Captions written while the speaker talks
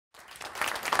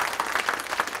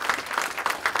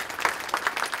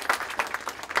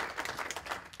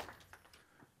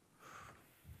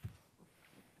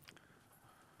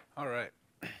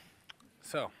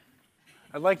So,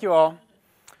 I'd like you all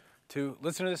to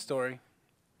listen to this story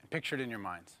and picture it in your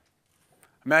minds.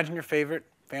 Imagine your favorite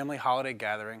family holiday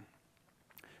gathering.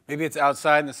 Maybe it's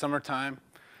outside in the summertime,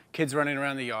 kids running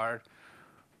around the yard.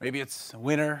 Maybe it's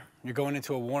winter, you're going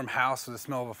into a warm house with the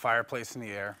smell of a fireplace in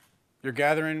the air. You're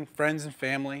gathering friends and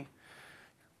family,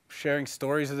 sharing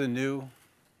stories of the new,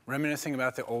 reminiscing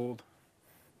about the old.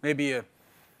 Maybe you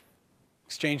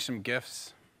exchange some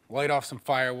gifts, light off some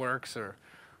fireworks, or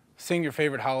sing your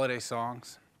favorite holiday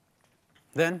songs.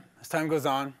 Then, as time goes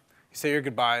on, you say your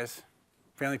goodbyes,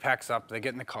 family packs up, they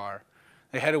get in the car,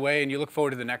 they head away, and you look forward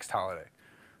to the next holiday,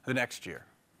 the next year.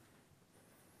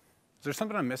 Is there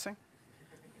something I'm missing?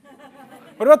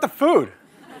 What about the food?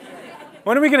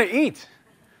 When are we going to eat?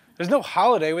 There's no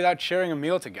holiday without sharing a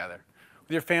meal together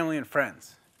with your family and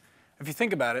friends. If you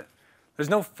think about it, there's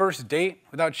no first date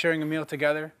without sharing a meal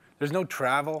together. There's no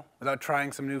travel without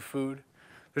trying some new food.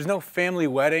 There's no family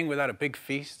wedding without a big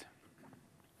feast.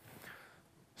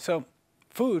 So,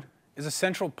 food is a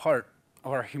central part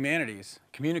of our humanities,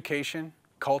 communication,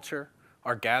 culture,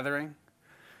 our gathering.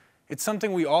 It's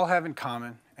something we all have in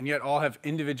common, and yet all have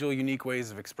individual, unique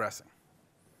ways of expressing.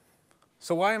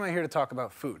 So why am I here to talk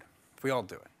about food, if we all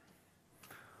do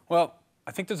it? Well,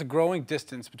 I think there's a growing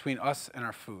distance between us and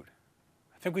our food.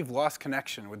 I think we've lost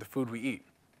connection with the food we eat.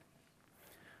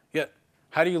 Yet,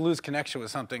 how do you lose connection with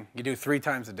something you do 3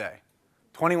 times a day,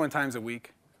 21 times a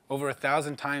week, over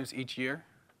 1,000 times each year?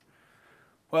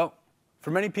 Well,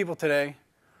 for many people today,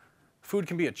 food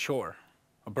can be a chore,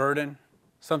 a burden,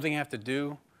 something you have to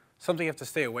do, something you have to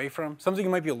stay away from, something you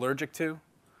might be allergic to.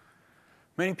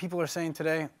 Many people are saying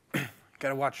today,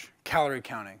 gotta watch calorie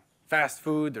counting. Fast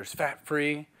food, there's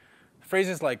fat-free.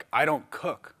 Phrases like, I don't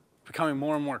cook, becoming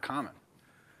more and more common.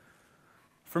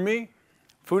 For me,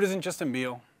 food isn't just a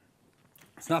meal.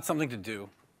 It's not something to do.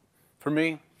 For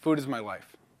me, food is my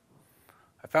life.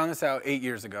 I found this out 8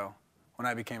 years ago when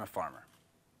I became a farmer.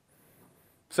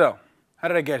 So, how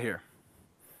did I get here?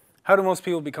 How do most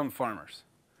people become farmers?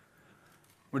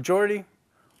 Majority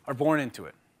are born into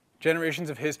it.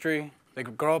 Generations of history, they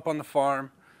grow up on the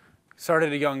farm, start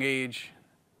at a young age,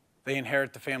 they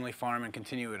inherit the family farm and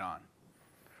continue it on.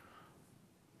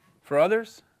 For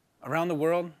others, around the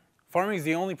world, farming is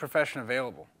the only profession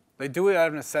available. They do it out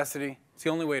of necessity. It's the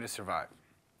only way to survive.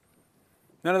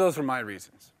 None of those were my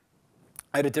reasons.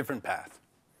 I had a different path.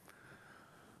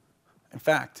 In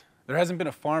fact, there hasn't been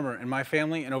a farmer in my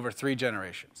family in over 3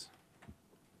 generations.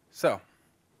 So,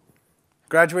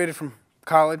 graduated from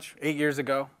college 8 years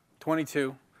ago,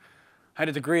 22. I had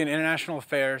a degree in international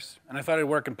affairs, and I thought I'd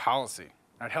work in policy.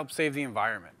 I'd help save the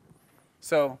environment.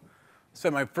 So, I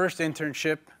spent my first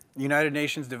internship in the United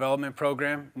Nations Development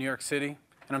Program in New York City,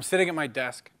 and I'm sitting at my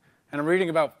desk, and I'm reading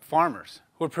about farmers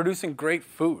who are producing great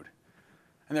food,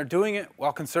 and they're doing it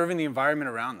while conserving the environment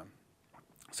around them.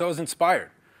 So I was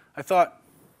inspired. I thought,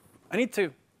 I need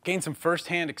to gain some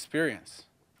firsthand experience,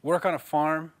 work on a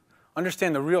farm,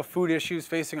 understand the real food issues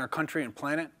facing our country and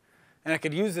planet, and I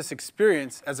could use this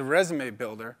experience as a resume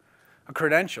builder, a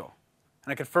credential,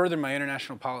 and I could further my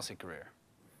international policy career.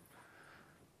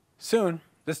 Soon,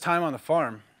 this time on the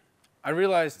farm, I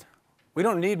realized we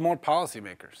don't need more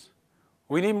policymakers.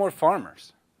 We need more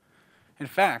farmers. In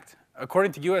fact,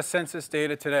 according to US Census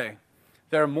data today,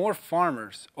 there are more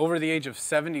farmers over the age of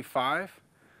 75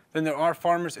 than there are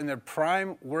farmers in their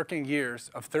prime working years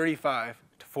of 35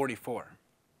 to 44.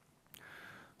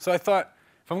 So I thought,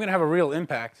 if I'm going to have a real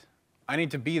impact, I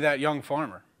need to be that young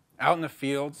farmer, out in the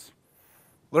fields,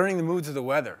 learning the moods of the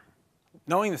weather,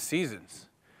 knowing the seasons,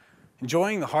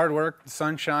 enjoying the hard work, the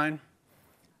sunshine,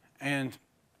 and,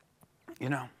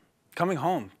 coming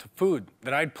home to food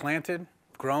that I'd planted,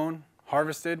 grown,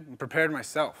 harvested, and prepared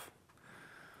myself.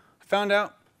 I found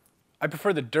out I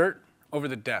prefer the dirt over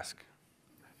the desk.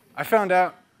 I found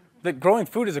out that growing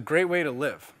food is a great way to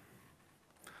live.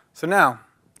 So now,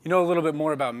 you know a little bit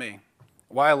more about me,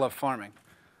 why I love farming.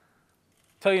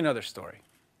 I'll tell you another story.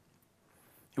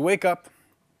 You wake up,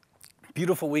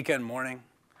 beautiful weekend morning,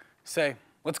 say,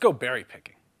 let's go berry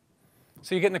picking.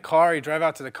 So you get in the car, you drive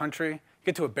out to the country, you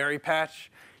get to a berry patch,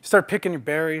 you start picking your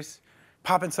berries,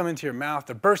 popping some into your mouth,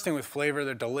 they're bursting with flavor,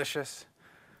 they're delicious.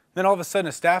 Then all of a sudden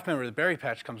a staff member of the berry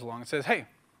patch comes along and says, hey,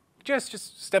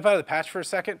 just step out of the patch for a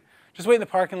second, just wait in the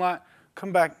parking lot,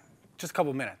 come back just a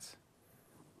couple minutes.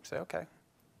 You say, okay.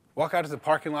 Walk out to the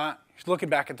parking lot, he's looking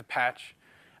back at the patch.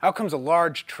 Out comes a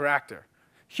large tractor,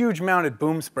 huge mounted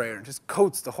boom sprayer, and just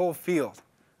coats the whole field.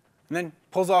 And then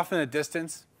pulls off in the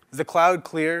distance. As the cloud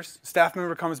clears, staff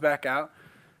member comes back out,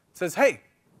 says, hey,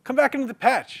 come back into the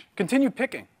patch, continue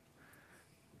picking.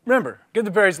 Remember, give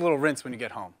the berries a little rinse when you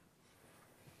get home.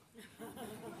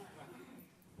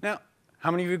 Now,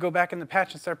 How many of you go back in the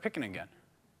patch and start picking again?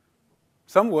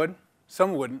 Some would,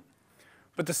 some wouldn't.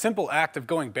 But the simple act of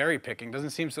going berry picking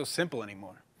doesn't seem so simple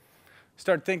anymore.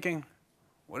 Start thinking,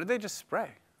 what did they just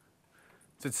spray?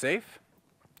 Is it safe?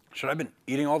 Should I have been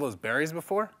eating all those berries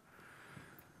before?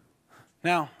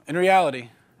 Now, in reality,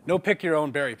 no pick your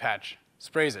own berry patch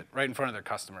sprays it right in front of their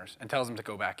customers and tells them to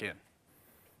go back in.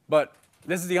 But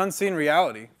this is the unseen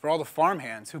reality for all the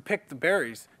farmhands who pick the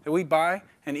berries that we buy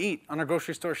and eat on our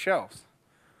grocery store shelves.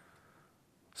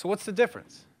 So what's the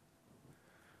difference?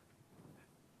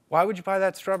 Why would you buy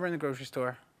that strawberry in the grocery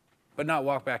store but not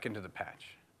walk back into the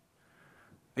patch?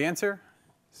 The answer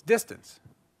is distance.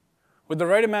 With the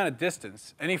right amount of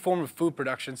distance, any form of food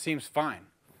production seems fine.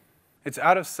 It's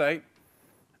out of sight,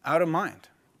 out of mind.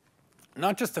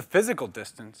 Not just a physical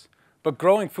distance, but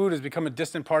growing food has become a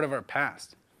distant part of our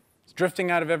past. It's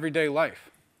drifting out of everyday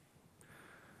life.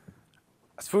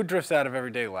 As food drifts out of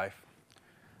everyday life,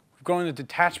 we've grown a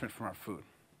detachment from our food.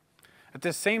 At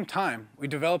the same time, we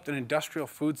developed an industrial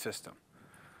food system.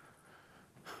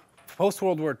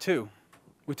 Post-World War II,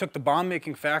 we took the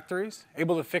bomb-making factories,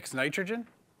 able to fix nitrogen.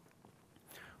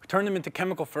 We turned them into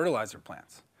chemical fertilizer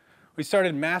plants. We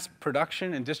started mass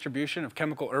production and distribution of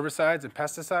chemical herbicides and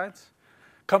pesticides.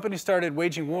 Companies started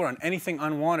waging war on anything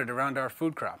unwanted around our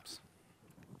food crops,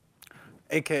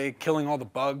 aka killing all the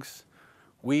bugs,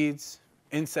 weeds,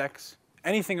 insects,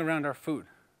 anything around our food.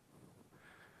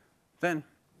 Then,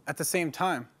 at the same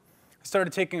time, we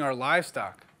started taking our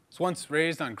livestock, once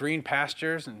raised on green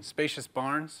pastures and spacious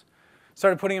barns,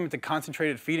 started putting them into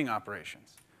concentrated feeding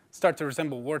operations, start to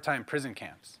resemble wartime prison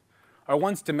camps. Our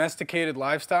once domesticated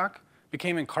livestock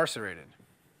became incarcerated.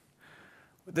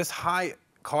 This high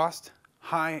cost,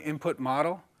 high input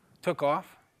model took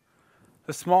off.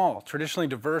 The small, traditionally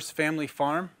diverse family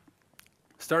farm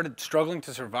started struggling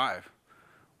to survive,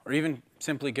 or even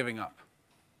simply giving up.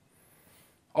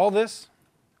 All this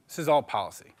is all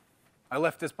policy. I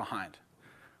left this behind.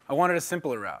 I wanted a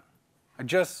simpler route. I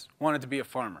just wanted to be a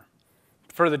farmer.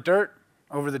 Prefer the dirt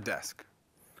over the desk.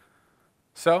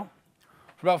 So,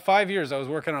 for about 5 years, I was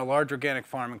working on a large organic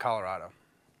farm in Colorado.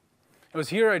 It was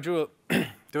here I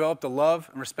developed a love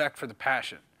and respect for the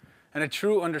passion and a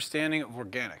true understanding of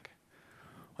organic.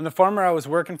 When the farmer I was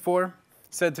working for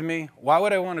said to me, why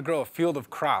would I want to grow a field of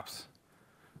crops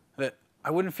that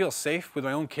I wouldn't feel safe with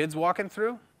my own kids walking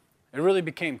through? It really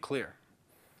became clear.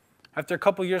 After a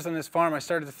couple years on this farm, I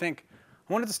started to think,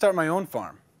 I wanted to start my own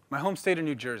farm, my home state of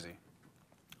New Jersey.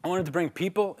 I wanted to bring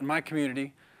people in my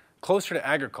community closer to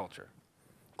agriculture,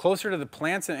 closer to the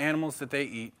plants and animals that they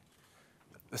eat,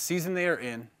 the season they are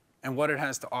in, and what it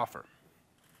has to offer.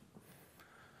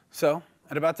 So,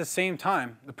 at about the same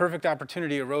time, the perfect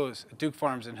opportunity arose at Duke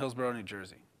Farms in Hillsborough, New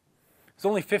Jersey. It's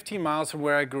only 15 miles from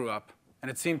where I grew up,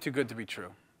 and it seemed too good to be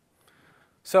true.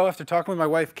 So, after talking with my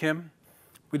wife, Kim,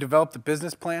 we developed a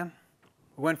business plan.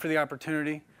 We went for the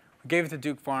opportunity, we gave it to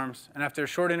Duke Farms, and after a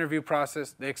short interview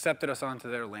process, they accepted us onto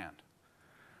their land.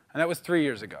 And that was 3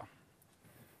 years ago.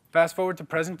 Fast forward to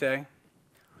present day,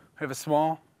 we have a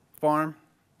small farm,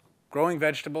 growing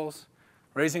vegetables,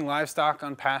 raising livestock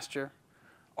on pasture.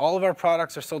 All of our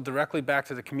products are sold directly back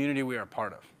to the community we are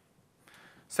part of.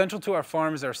 Central to our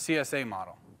farm is our CSA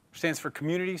model, which stands for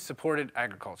Community Supported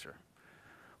Agriculture.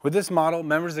 With this model,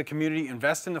 members of the community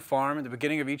invest in the farm at the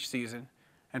beginning of each season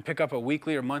and pick up a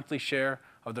weekly or monthly share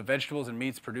of the vegetables and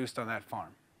meats produced on that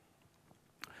farm.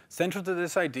 Central to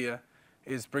this idea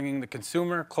is bringing the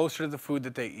consumer closer to the food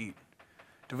that they eat,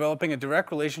 developing a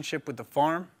direct relationship with the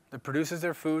farm that produces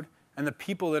their food and the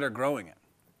people that are growing it,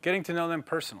 getting to know them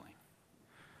personally.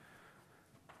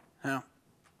 Now,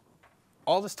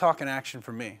 all this talk and action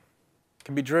for me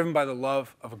can be driven by the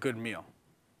love of a good meal.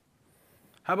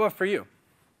 How about for you?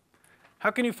 How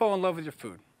can you fall in love with your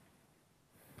food?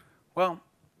 Well,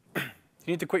 you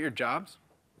need to quit your jobs,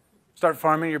 start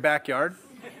farming in your backyard,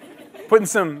 putting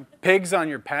some pigs on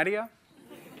your patio.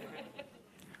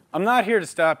 I'm not here to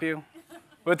stop you,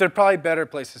 but there are probably better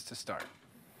places to start.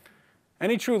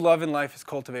 Any true love in life is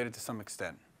cultivated to some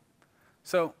extent.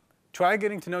 So try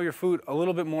getting to know your food a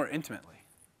little bit more intimately.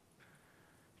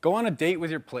 Go on a date with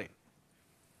your plate.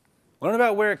 Learn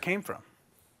about where it came from,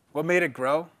 what made it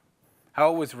grow,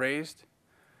 how it was raised.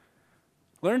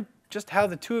 Learn just how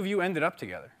the two of you ended up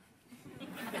together.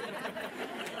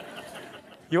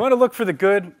 You want to look for the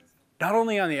good, not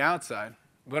only on the outside,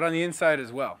 but on the inside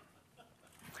as well.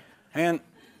 And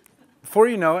before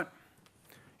you know it,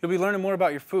 you'll be learning more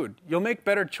about your food. You'll make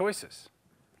better choices.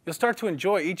 You'll start to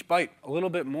enjoy each bite a little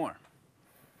bit more.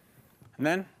 And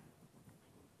then,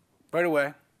 right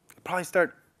away, you'll probably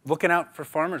start looking out for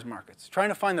farmers markets, trying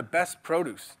to find the best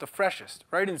produce, the freshest,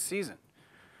 right in season.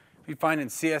 you find in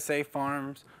CSA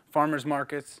farms, farmers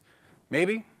markets.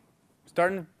 Maybe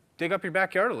starting to dig up your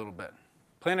backyard a little bit.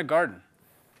 Plant a garden.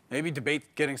 Maybe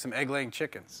debate getting some egg-laying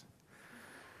chickens.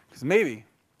 Because maybe, in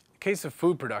the case of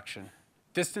food production,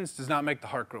 distance does not make the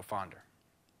heart grow fonder.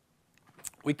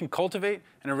 We can cultivate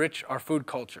and enrich our food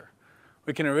culture.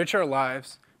 We can enrich our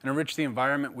lives and enrich the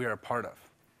environment we are a part of.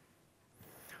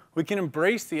 We can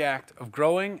embrace the act of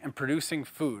growing and producing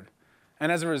food,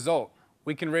 and as a result,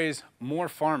 we can raise more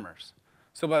farmers.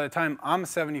 So by the time I'm a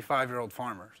 75-year-old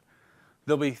farmer,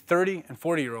 there'll be 30 and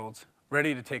 40-year-olds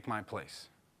ready to take my place.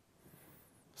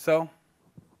 So,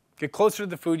 get closer to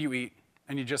the food you eat,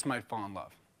 and you just might fall in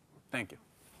love. Thank you.